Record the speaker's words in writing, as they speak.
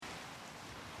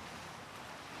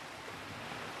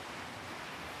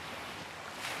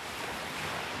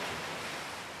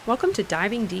Welcome to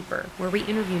Diving Deeper, where we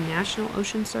interview National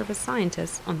Ocean Service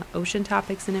scientists on the ocean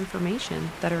topics and information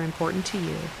that are important to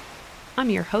you. I'm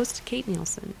your host, Kate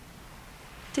Nielsen.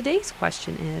 Today's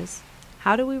question is,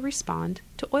 how do we respond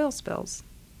to oil spills?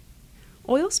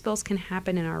 Oil spills can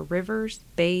happen in our rivers,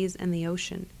 bays, and the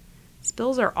ocean.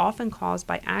 Spills are often caused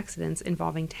by accidents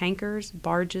involving tankers,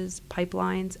 barges,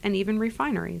 pipelines, and even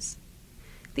refineries.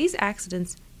 These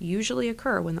accidents usually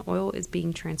occur when the oil is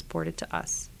being transported to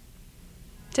us.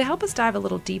 To help us dive a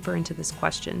little deeper into this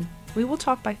question, we will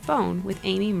talk by phone with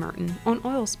Amy Merten on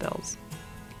oil spills.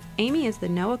 Amy is the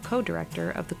NOAA co-director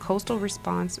of the Coastal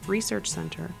Response Research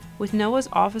Center with NOAA's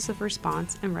Office of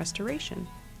Response and Restoration.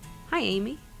 Hi,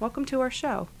 Amy. Welcome to our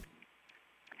show.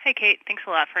 Hey, Kate. Thanks a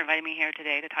lot for inviting me here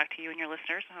today to talk to you and your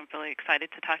listeners. I'm really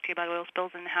excited to talk to you about oil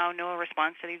spills and how NOAA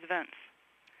responds to these events.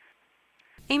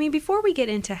 Amy, before we get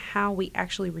into how we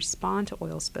actually respond to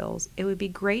oil spills, it would be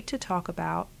great to talk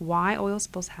about why oil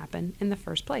spills happen in the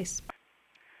first place.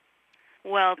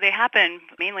 Well, they happen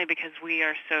mainly because we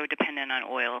are so dependent on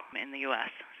oil in the U.S.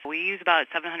 We use about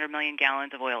 700 million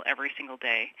gallons of oil every single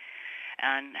day.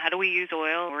 And how do we use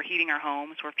oil? We're heating our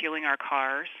homes, we're fueling our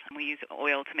cars. We use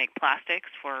oil to make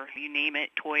plastics for, you name it,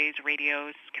 toys,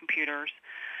 radios, computers,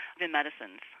 even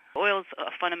medicines. Oil is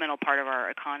a fundamental part of our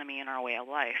economy and our way of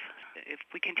life. If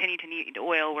we continue to need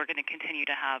oil, we're going to continue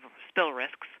to have spill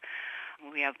risks.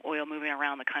 We have oil moving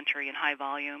around the country in high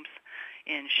volumes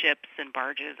in ships and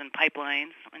barges and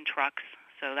pipelines and trucks,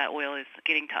 so that oil is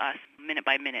getting to us minute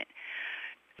by minute.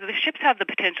 The ships have the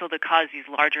potential to cause these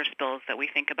larger spills that we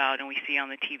think about and we see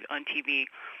on TV.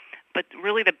 But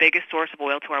really the biggest source of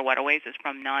oil to our waterways is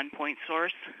from non-point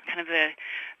source, kind of the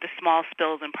small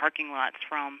spills in parking lots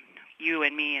from you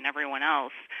and me and everyone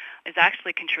else is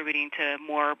actually contributing to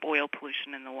more oil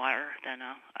pollution in the water than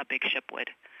a big ship would.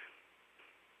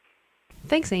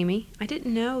 Thanks, Amy. I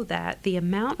didn't know that the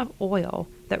amount of oil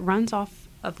that runs off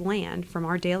of land from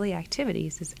our daily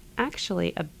activities is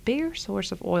actually a bigger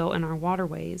source of oil in our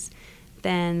waterways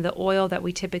than the oil that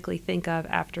we typically think of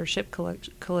after ship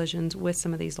collisions with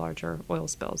some of these larger oil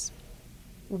spills.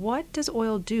 What does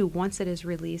oil do once it is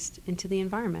released into the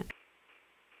environment?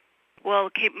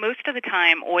 Well, Kate, most of the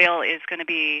time oil is going to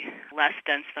be less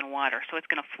dense than water, so it's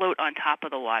going to float on top of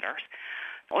the water.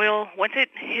 Oil, once it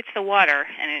hits the water,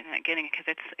 and again,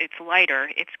 because it's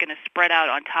lighter, it's going to spread out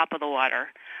on top of the water.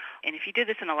 And if you did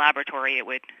this in a laboratory, it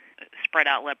would spread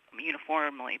out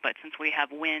uniformly. But since we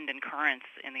have wind and currents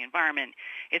in the environment,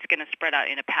 it's going to spread out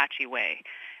in a patchy way.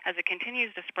 As it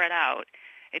continues to spread out,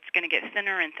 it's going to get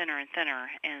thinner and thinner and thinner.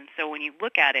 And so when you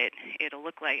look at it, it'll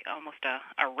look like almost a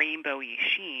rainbowy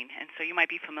sheen. And so you might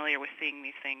be familiar with seeing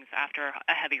these things after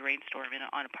a heavy rainstorm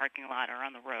on a parking lot or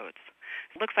on the roads.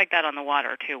 It looks like that on the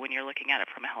water, too, when you're looking at it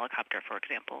from a helicopter, for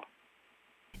example.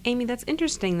 Amy, that's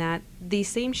interesting that these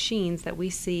same sheens that we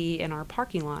see in our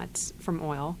parking lots from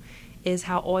oil is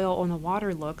how oil on the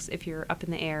water looks if you're up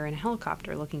in the air in a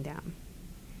helicopter looking down.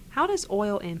 How does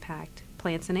oil impact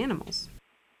plants and animals?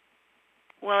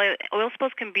 Well, oil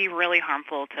spills can be really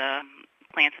harmful to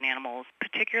plants and animals,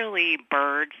 particularly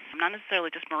birds, not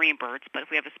necessarily just marine birds, but if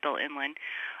we have a spill inland,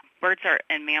 birds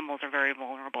and mammals are very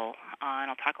vulnerable, and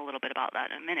I'll talk a little bit about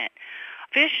that in a minute.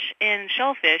 Fish and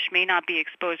shellfish may not be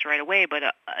exposed right away, but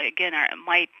again, it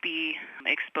might be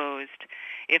exposed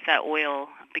if that oil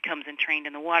becomes entrained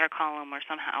in the water column or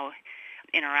somehow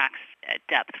interacts at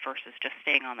depth versus just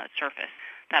staying on the surface.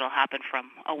 That'll happen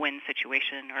from a wind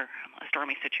situation or a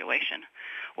stormy situation,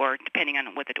 or depending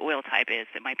on what the oil type is,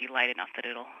 it might be light enough that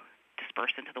it'll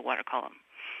disperse into the water column.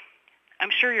 I'm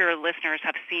sure your listeners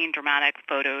have seen dramatic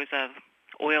photos of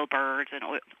oiled birds and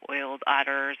oiled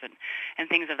otters and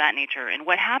things of that nature. And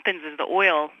what happens is the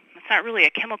oil, it's not really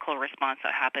a chemical response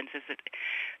that happens, is that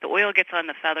the oil gets on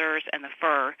the feathers and the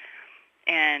fur,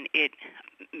 and it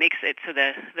makes it so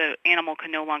the animal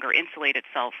can no longer insulate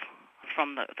itself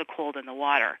from the cold in the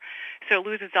water. So it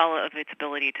loses all of its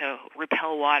ability to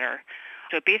repel water.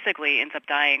 So it basically ends up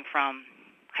dying from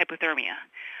hypothermia.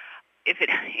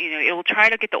 It will try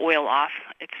to get the oil off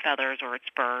its feathers or its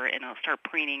fur, and it'll start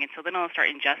preening, and so then it'll start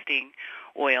ingesting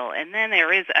oil. And then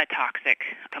there is a toxic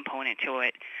component to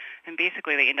it, and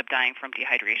basically they end up dying from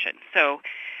dehydration. So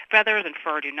feathers and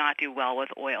fur do not do well with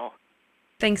oil.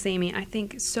 Thanks, Amy. I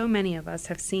think so many of us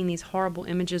have seen these horrible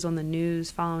images on the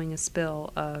news following a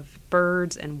spill of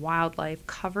birds and wildlife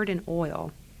covered in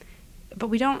oil. But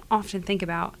we don't often think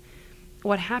about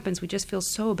what happens. We just feel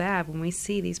so bad when we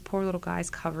see these poor little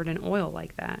guys covered in oil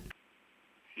like that.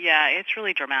 Yeah, it's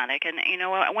really dramatic. And,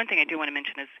 one thing I do want to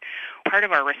mention is part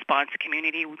of our response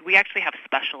community, we actually have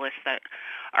specialists that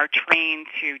are trained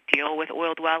to deal with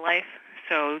oiled wildlife.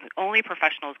 So only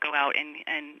professionals go out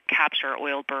and capture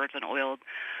oiled birds and oiled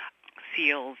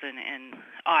seals and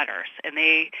otters, and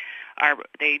they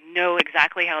know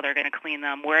exactly how they're going to clean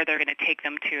them, where they're going to take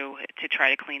them to try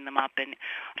to clean them up, and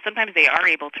sometimes they are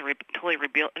able to totally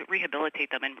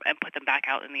rehabilitate them and put them back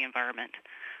out in the environment.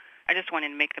 I just wanted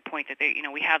to make the point that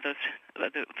we have those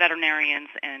the veterinarians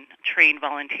and trained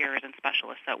volunteers and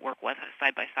specialists that work with us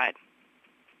side by side.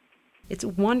 It's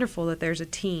wonderful that there's a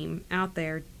team out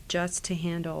there just to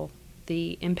handle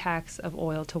the impacts of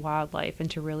oil to wildlife and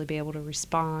to really be able to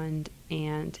respond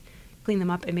and clean them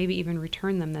up and maybe even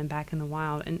return them then back in the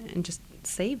wild and just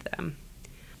save them.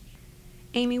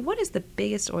 Amy, what is the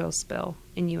biggest oil spill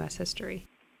in U.S. history?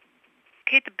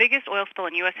 Kate, the biggest oil spill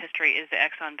in U.S. history is the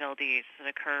Exxon Valdez that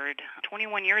occurred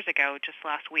 21 years ago, just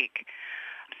last week.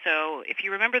 So if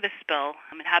you remember this spill,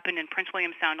 it happened in Prince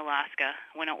William Sound, Alaska,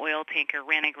 when an oil tanker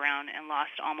ran aground and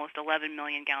lost almost 11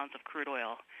 million gallons of crude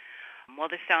oil. While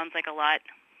this sounds like a lot,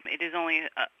 it is only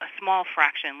a small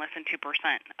fraction, less than 2%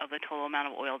 of the total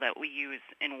amount of oil that we use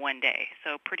in one day.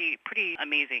 So pretty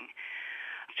amazing.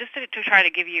 Just to try to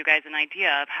give you guys an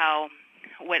idea of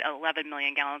what 11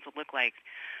 million gallons would look like,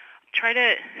 try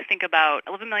to think about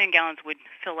 11 million gallons would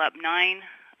fill up 9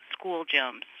 school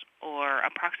gyms or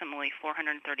approximately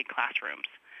 430 classrooms.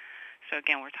 So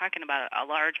again, we're talking about a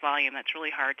large volume that's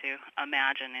really hard to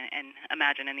imagine and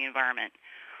imagine in the environment.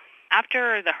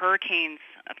 After the hurricanes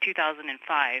of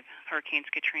 2005, Hurricanes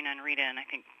Katrina and Rita, and I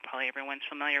think probably everyone's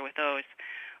familiar with those,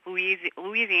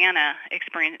 Louisiana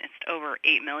experienced over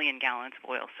 8 million gallons of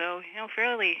oil. So,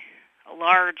 fairly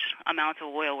large amounts of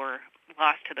oil were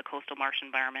lost to the coastal marsh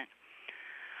environment.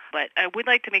 But I would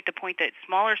like to make the point that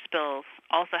smaller spills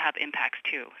also have impacts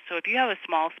too. So if you have a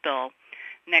small spill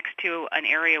next to an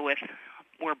area where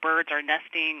birds are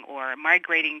nesting or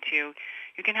migrating to,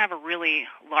 you can have a really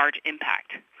large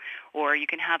impact. Or you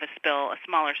can have a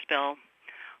smaller spill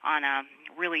on a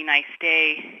really nice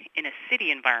day in a city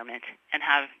environment and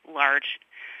have large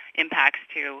impacts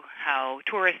to how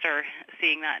tourists are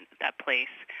seeing that place,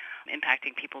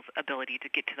 impacting people's ability to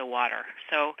get to the water.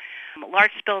 So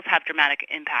large spills have dramatic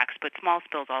impacts, but small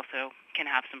spills also can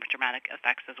have some dramatic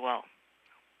effects as well.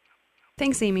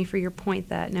 Thanks, Amy, for your point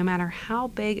that no matter how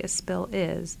big a spill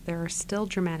is, there are still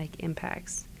dramatic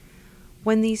impacts.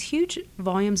 When these huge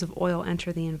volumes of oil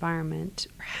enter the environment,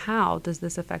 how does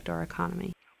this affect our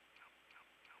economy?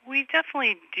 We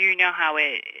definitely do know how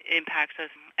it impacts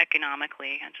us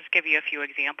economically. I'll just give you a few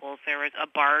examples. There was a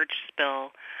barge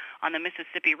spill on the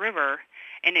Mississippi River,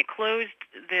 and it closed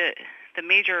the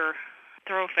major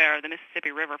thoroughfare of the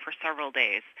Mississippi River for several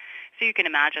days. So you can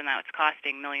imagine that it's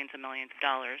costing millions and millions of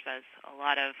dollars as a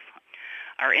lot of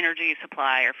our energy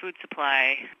supply, our food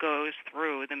supply goes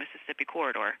through the Mississippi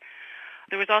corridor.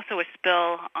 There was also a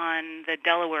spill on the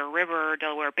Delaware River,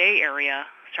 Delaware Bay area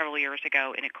several years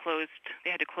ago, and it closed. They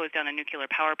had to close down a nuclear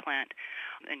power plant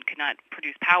and could not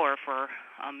produce power for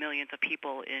millions of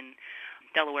people in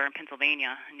Delaware and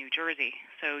Pennsylvania and New Jersey.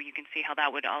 So you can see how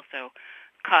that would also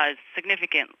cause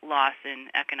significant loss in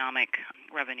economic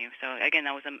revenue. So again,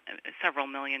 that was several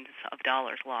millions of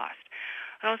dollars lost.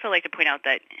 I'd also like to point out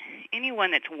that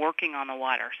anyone that's working on the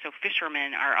water, so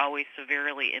fishermen are always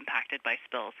severely impacted by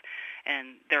spills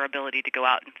and their ability to go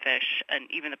out and fish, and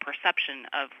even the perception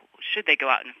of should they go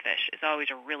out and fish is always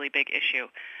a really big issue.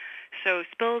 So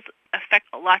spills affect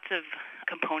lots of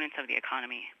components of the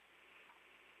economy.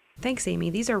 Thanks, Amy.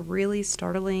 These are really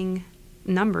startling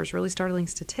numbers, really startling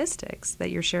statistics that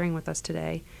you're sharing with us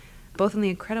today, both on the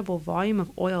incredible volume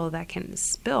of oil that can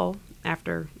spill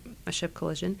after a ship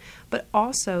collision, but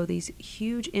also these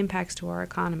huge impacts to our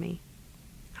economy.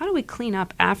 How do we clean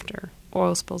up after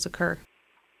oil spills occur?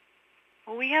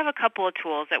 Well, we have a couple of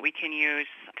tools that we can use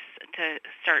to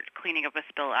start cleaning up a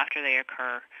spill after they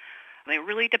occur. It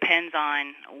really depends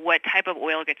on what type of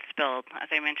oil gets spilled. As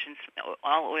I mentioned,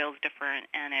 all oil is different,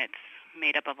 and it's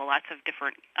made up of lots of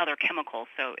different other chemicals,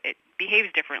 so it behaves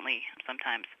differently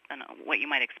sometimes than what you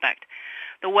might expect.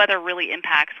 The weather really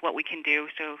impacts what we can do,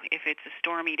 so if it's a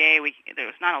stormy day,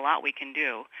 there's not a lot we can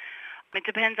do. It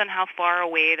depends on how far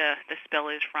away the spill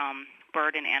is from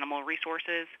bird and animal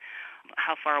resources,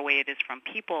 how far away it is from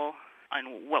people,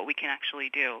 and what we can actually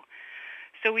do.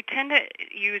 So we tend to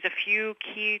use a few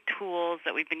key tools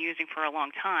that we've been using for a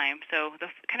long time. So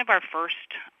our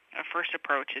first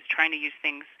approach is trying to use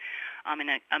things in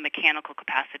a mechanical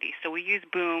capacity. So we use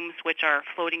booms, which are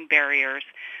floating barriers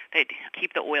that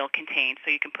keep the oil contained.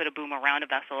 So you can put a boom around a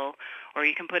vessel, or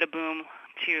you can put a boom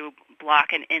to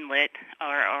block an inlet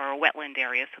or a wetland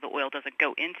area so the oil doesn't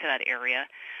go into that area.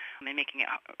 and making it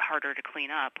harder to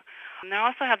clean up. And they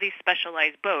also have these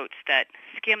specialized boats that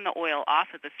skim the oil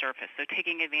off of the surface, so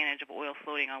taking advantage of oil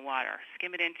floating on water.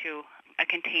 Skim it into a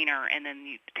container, and then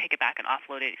you take it back and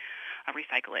offload it,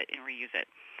 recycle it, and reuse it.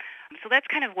 So that's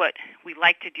kind of what we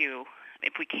like to do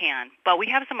if we can. But we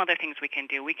have some other things we can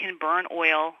do. We can burn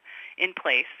oil in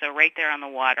place, so right there on the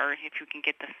water. If you can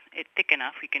get it thick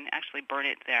enough, we can actually burn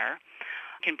it there.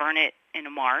 We can burn it in a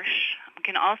marsh. We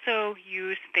can also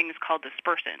use things called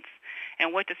dispersants.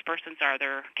 And what dispersants are,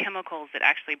 they're chemicals that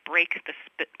actually break the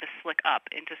slick up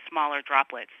into smaller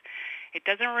droplets. It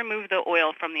doesn't remove the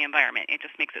oil from the environment. It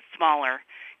just makes it smaller,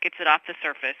 gets it off the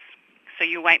surface. So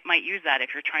you might use that if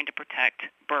you're trying to protect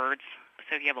birds.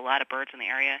 So if you have a lot of birds in the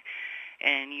area,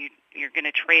 and you're going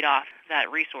to trade off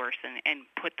that resource and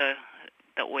put the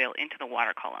oil into the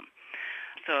water column.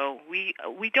 So we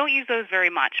don't use those very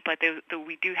much, but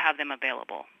we do have them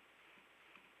available.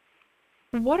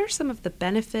 What are some of the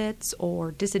benefits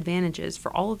or disadvantages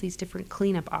for all of these different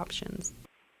cleanup options?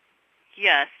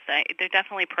 Yes, there are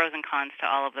definitely pros and cons to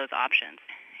all of those options.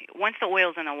 Once the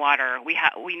oil's in the water,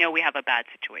 we know we have a bad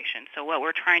situation. So what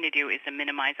we're trying to do is to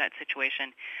minimize that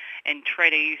situation and try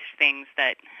to use things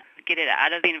that get it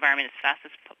out of the environment as fast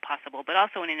as possible, but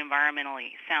also in an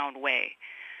environmentally sound way.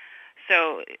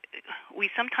 So we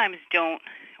sometimes don't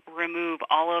remove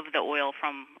all of the oil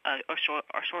from a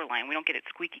shoreline. We don't get it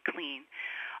squeaky clean.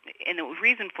 And the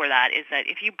reason for that is that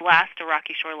if you blast a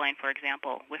rocky shoreline, for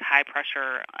example, with high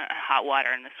pressure hot water,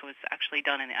 and this was actually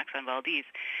done in the Exxon Valdez,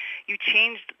 you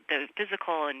changed the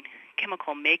physical and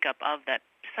chemical makeup of that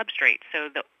substrate. So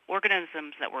the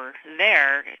organisms that were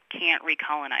there can't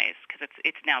recolonize because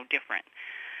it's now different.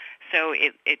 So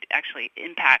it actually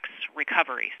impacts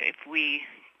recovery. So if we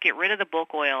get rid of the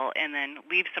bulk oil and then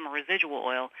leave some residual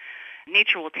oil,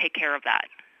 nature will take care of that.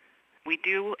 We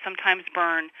do sometimes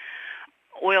burn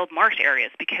oiled marsh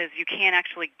areas because you can't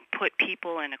actually put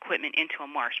people and equipment into a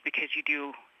marsh because you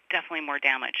do definitely more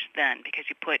damage then because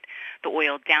you put the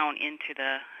oil down into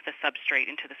the substrate,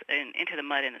 into the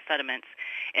mud and the sediments,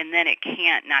 and then it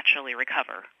can't naturally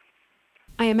recover.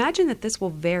 I imagine that this will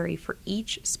vary for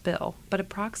each spill, but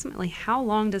approximately how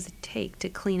long does it take to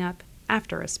clean up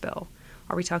after a spill?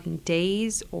 Are we talking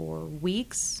days or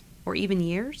weeks or even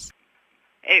years?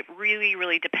 It really,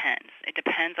 really depends. It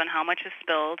depends on how much is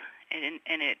spilled,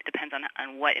 and it depends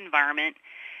on what environment,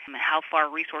 how far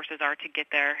resources are to get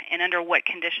there, and under what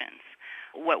conditions,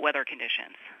 what weather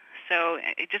conditions. So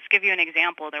just to give you an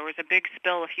example, there was a big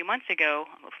spill a few months ago,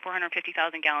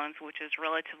 450,000 gallons, which is a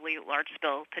relatively large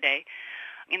spill today,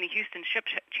 in the Houston Ship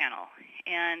Channel.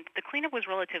 And the cleanup was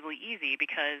relatively easy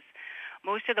because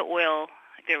most of the oil,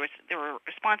 there were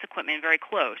response equipment very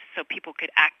close, so people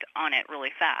could act on it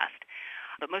really fast.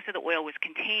 But most of the oil was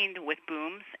contained with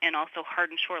booms and also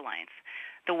hardened shorelines.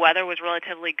 The weather was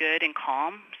relatively good and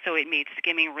calm, so it made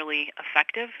skimming really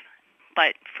effective.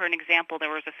 But for an example,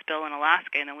 there was a spill in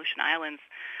Alaska in the Aleutian Islands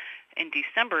in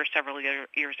December several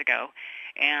years ago,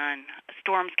 and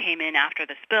storms came in after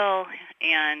the spill,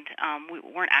 and we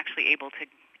weren't actually able to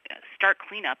start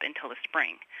cleanup until the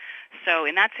spring. So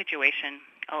in that situation,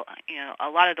 a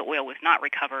lot of the oil was not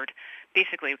recovered,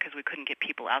 basically because we couldn't get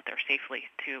people out there safely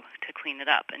to clean it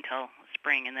up until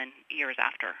spring and then years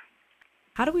after.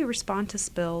 How do we respond to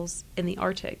spills in the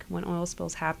Arctic when oil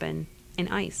spills happen in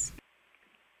ice?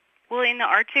 Well, in the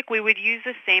Arctic, we would use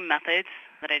the same methods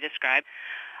that I described.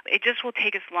 It just will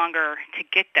take us longer to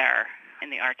get there in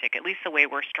the Arctic, at least the way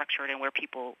we're structured and where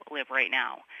people live right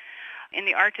now. In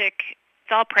the Arctic,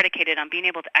 it's all predicated on being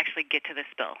able to actually get to the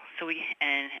spill,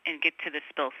 and get to the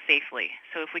spill safely.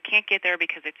 So if we can't get there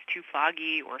because it's too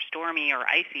foggy or stormy or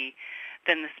icy,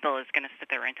 then the spill is going to sit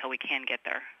there until we can get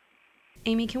there.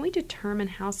 Amy, can we determine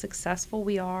how successful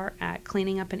we are at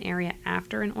cleaning up an area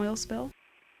after an oil spill?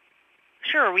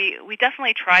 Sure, we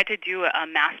definitely try to do a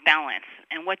mass balance,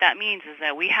 and what that means is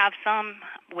that we have some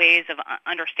ways of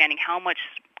understanding how much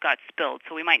got spilled.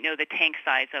 So we might know the tank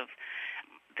size of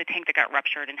the tank that got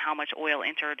ruptured and how much oil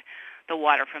entered the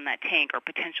water from that tank or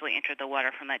potentially entered the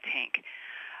water from that tank.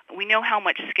 We know how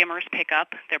much skimmers pick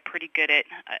up. They're pretty good at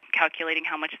calculating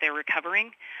how much they're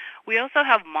recovering. We also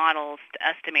have models to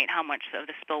estimate how much of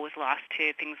the spill was lost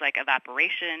to things like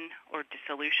evaporation or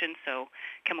dissolution, so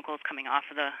chemicals coming off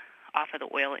of the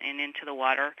oil and into the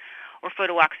water, or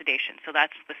photooxidation, so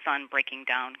that's the sun breaking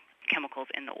down chemicals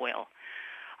in the oil.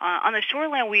 On the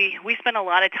shoreline, we spend a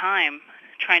lot of time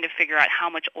trying to figure out how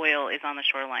much oil is on the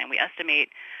shoreline. We estimate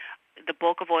the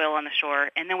bulk of oil on the shore,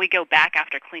 and then we go back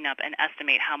after cleanup and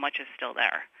estimate how much is still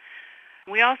there.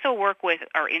 We also work with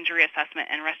our injury assessment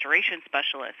and restoration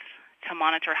specialists to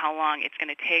monitor how long it's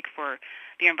going to take for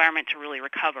the environment to really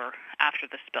recover after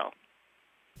the spill.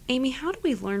 Amy, how do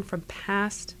we learn from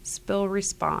past spill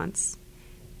response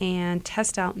and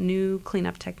test out new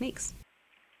cleanup techniques?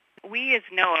 We as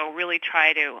NOAA really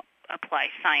try to apply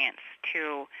science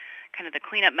to kind of the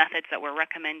cleanup methods that we're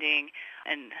recommending,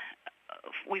 and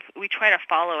we try to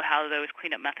follow how those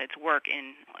cleanup methods work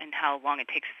and how long it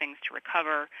takes things to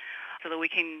recover so that we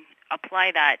can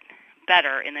apply that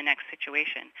better in the next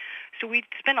situation. So we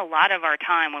spend a lot of our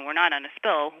time when we're not on a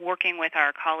spill working with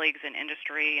our colleagues in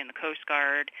industry and the Coast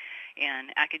Guard and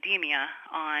academia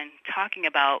on talking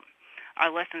about our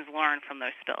lessons learned from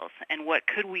those spills and what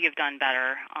could we have done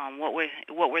better, what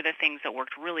were the things that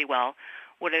worked really well,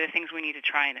 what are the things we need to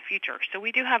try in the future. So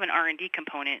we do have an R&D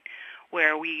component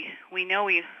where we know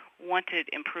we want to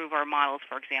improve our models,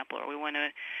 for example, or we want to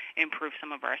improve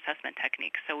some of our assessment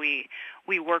techniques. So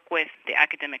we work with the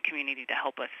academic community to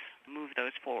help us move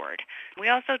those forward. We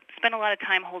also spend a lot of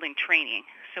time holding training,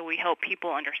 so we help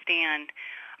people understand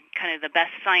kind of the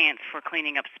best science for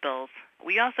cleaning up spills.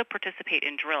 We also participate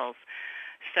in drills.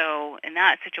 So in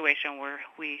that situation where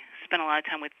we spend a lot of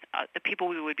time with the people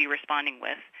we would be responding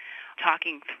with,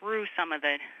 talking through some of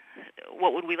the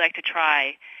what would we like to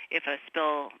try if a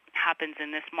spill happens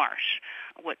in this marsh?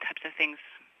 What types of things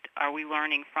are we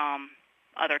learning from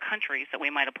other countries that we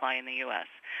might apply in the U.S.?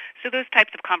 So those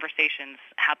types of conversations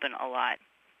happen a lot.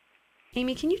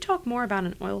 Amy, can you talk more about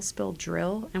an oil spill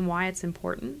drill and why it's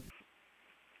important?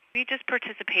 We just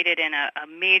participated in a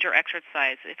major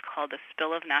exercise. It's called the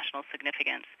Spill of National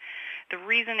Significance. The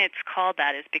reason it's called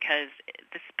that is because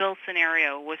the spill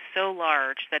scenario was so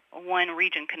large that one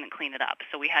region couldn't clean it up.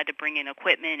 So we had to bring in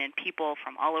equipment and people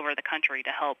from all over the country to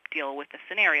help deal with the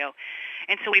scenario.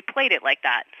 And so we played it like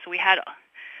that. So we had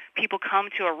people come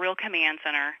to a real command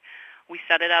center. We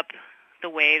set it up the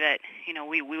way that,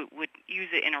 we would use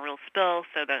it in a real spill.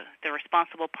 So the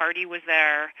responsible party was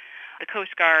there, the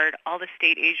Coast Guard, all the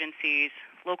state agencies,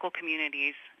 local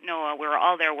communities, NOAA, we were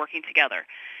all there working together.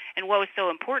 And what was so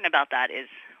important about that is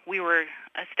we were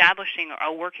establishing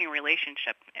a working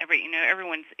relationship.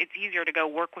 It's easier to go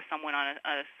work with someone on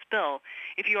a spill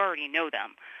if you already know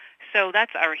them. So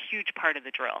that's our huge part of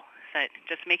the drill, that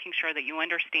just making sure that you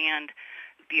understand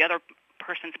the other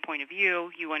person's point of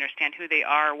view, you understand who they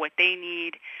are, what they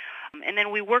need, and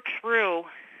then we work through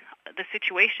the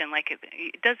situation like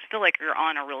it does feel like you're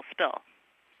on a real spill.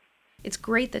 It's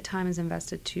great that time is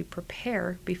invested to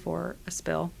prepare before a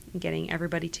spill, getting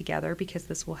everybody together, because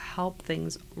this will help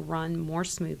things run more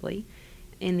smoothly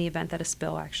in the event that a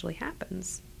spill actually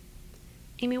happens.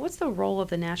 Amy, what's the role of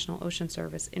the National Ocean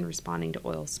Service in responding to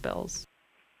oil spills?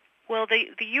 Well, the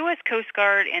U.S. Coast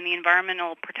Guard and the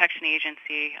Environmental Protection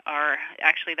Agency are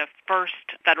actually the first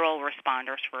federal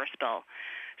responders for a spill.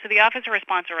 So the Office of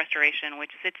Response and Restoration, which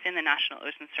sits in the National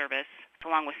Ocean Service,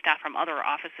 along with staff from other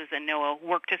offices in NOAA,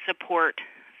 work to support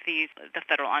the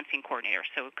federal on-scene coordinators,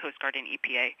 so Coast Guard and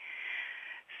EPA.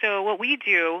 So what we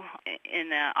do in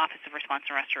the Office of Response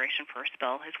and Restoration for a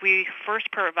spill is we first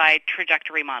provide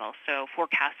trajectory models, so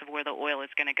forecasts of where the oil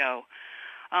is going to go.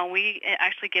 We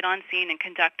actually get on scene and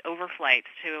conduct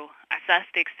overflights to assess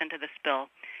the extent of the spill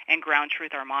and ground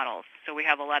truth our models. So we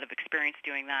have a lot of experience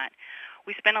doing that.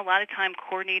 We spend a lot of time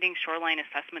coordinating shoreline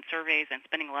assessment surveys and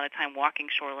spending a lot of time walking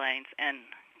shorelines and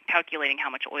calculating how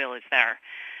much oil is there.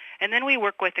 And then we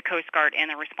work with the Coast Guard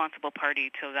and the responsible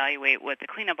party to evaluate what the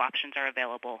cleanup options are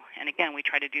available. And again, we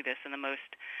try to do this in the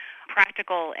most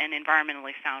practical and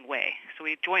environmentally sound way. So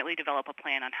we jointly develop a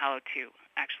plan on how to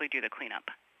actually do the cleanup.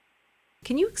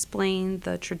 Can you explain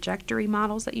the trajectory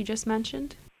models that you just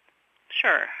mentioned?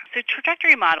 Sure. So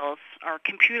trajectory models are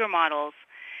computer models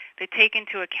that take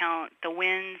into account the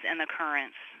winds and the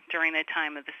currents during the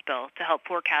time of the spill to help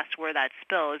forecast where that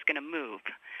spill is going to move.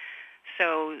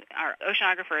 So our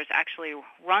oceanographers actually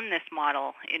run this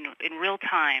model in real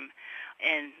time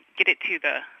and get it to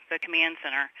the command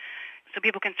center so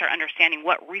people can start understanding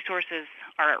what resources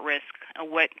are at risk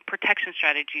and what protection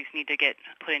strategies need to get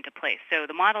put into place. So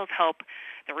the models help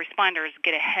the responders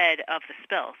get ahead of the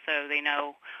spill so they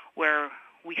know where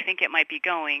we think it might be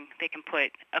going. They can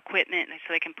put equipment,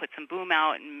 so they can put some boom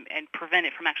out and prevent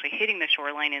it from actually hitting the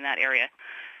shoreline in that area.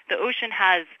 The ocean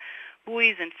has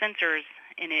buoys and sensors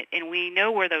in it, and we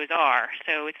know where those are.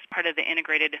 So it's part of the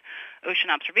integrated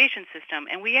ocean observation system,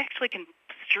 and we actually can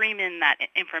stream in that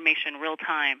information real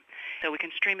time. So we can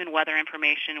stream in weather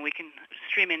information, we can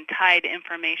stream in tide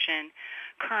information,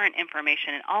 current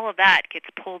information, and all of that gets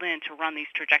pulled in to run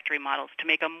these trajectory models to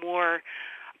make them more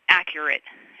accurate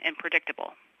and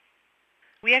predictable.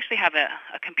 We actually have a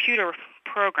computer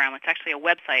program. It's actually a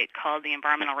website called the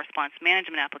Environmental Response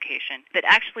Management Application that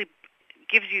actually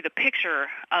gives you the picture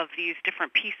of these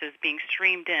different pieces being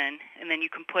streamed in, and then you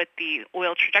can put the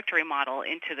oil trajectory model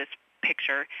into this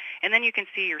picture, and then you can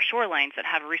see your shorelines that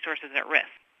have resources at risk.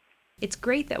 It's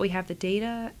great that we have the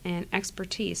data and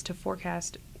expertise to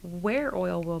forecast where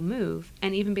oil will move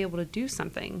and even be able to do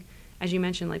something, as you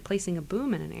mentioned, like placing a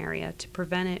boom in an area to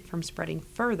prevent it from spreading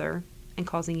further and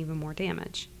causing even more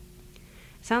damage.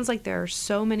 It sounds like there are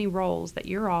so many roles that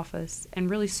your office and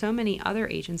really so many other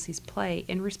agencies play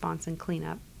in response and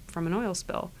cleanup from an oil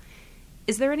spill.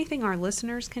 Is there anything our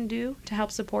listeners can do to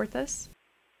help support this?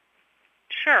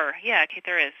 Sure, yeah, Kate,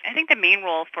 there is. I think the main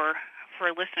role for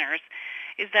listeners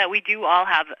is that we do all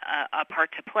have a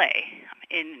part to play,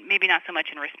 in maybe not so much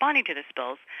in responding to the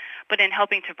spills, but in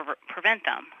helping to prevent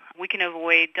them. We can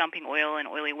avoid dumping oil and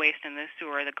oily waste in the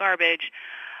sewer or the garbage,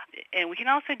 and we can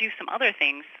also do some other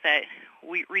things that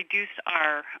we reduce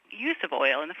our use of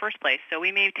oil in the first place. So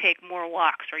we may take more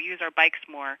walks or use our bikes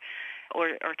more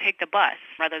or take the bus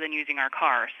rather than using our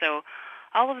car. So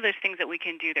all of those things that we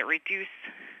can do that reduce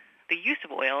the use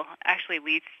of oil actually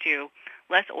leads to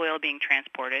less oil being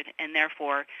transported and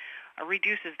therefore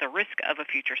reduces the risk of a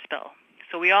future spill.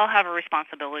 So we all have a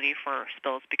responsibility for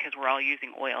spills because we're all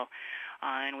using oil,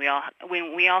 and we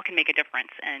all can make a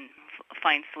difference and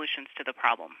find solutions to the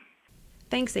problem.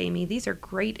 Thanks, Amy. These are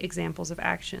great examples of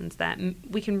actions that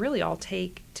we can really all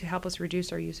take to help us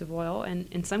reduce our use of oil, and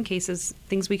in some cases,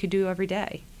 things we could do every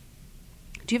day.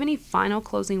 Do you have any final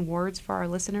closing words for our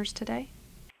listeners today?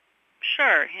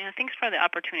 Sure. Thanks for the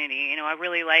opportunity. I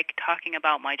really like talking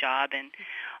about my job, and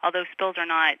although spills are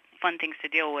not fun things to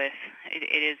deal with,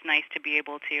 it is nice to be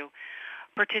able to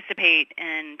participate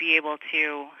and be able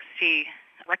to see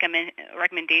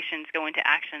recommendations go into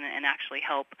action and actually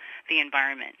help the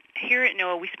environment. Here at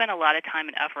NOAA, we spend a lot of time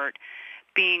and effort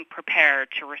being prepared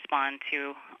to respond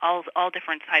to all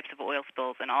different types of oil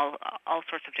spills in all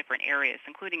sorts of different areas,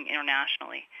 including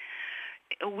internationally.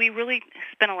 We really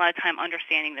spend a lot of time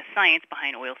understanding the science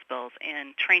behind oil spills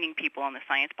and training people on the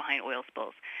science behind oil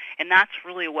spills. And that's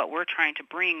really what we're trying to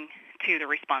bring to the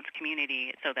response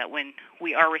community so that when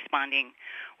we are responding,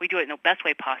 we do it in the best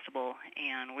way possible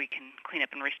and we can clean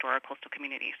up and restore our coastal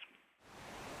communities.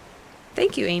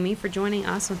 Thank you, Amy, for joining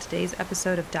us on today's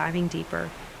episode of Diving Deeper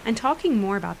and talking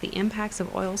more about the impacts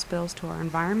of oil spills to our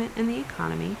environment and the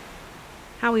economy,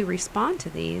 how we respond to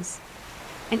these,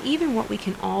 and even what we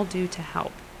can all do to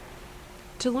help.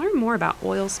 To learn more about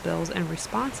oil spills and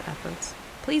response efforts,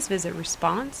 please visit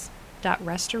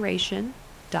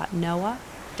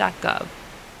response.restoration.noaa.gov.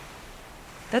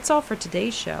 That's all for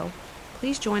today's show.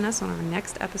 Please join us on our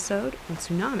next episode on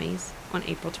tsunamis on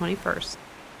April 21st.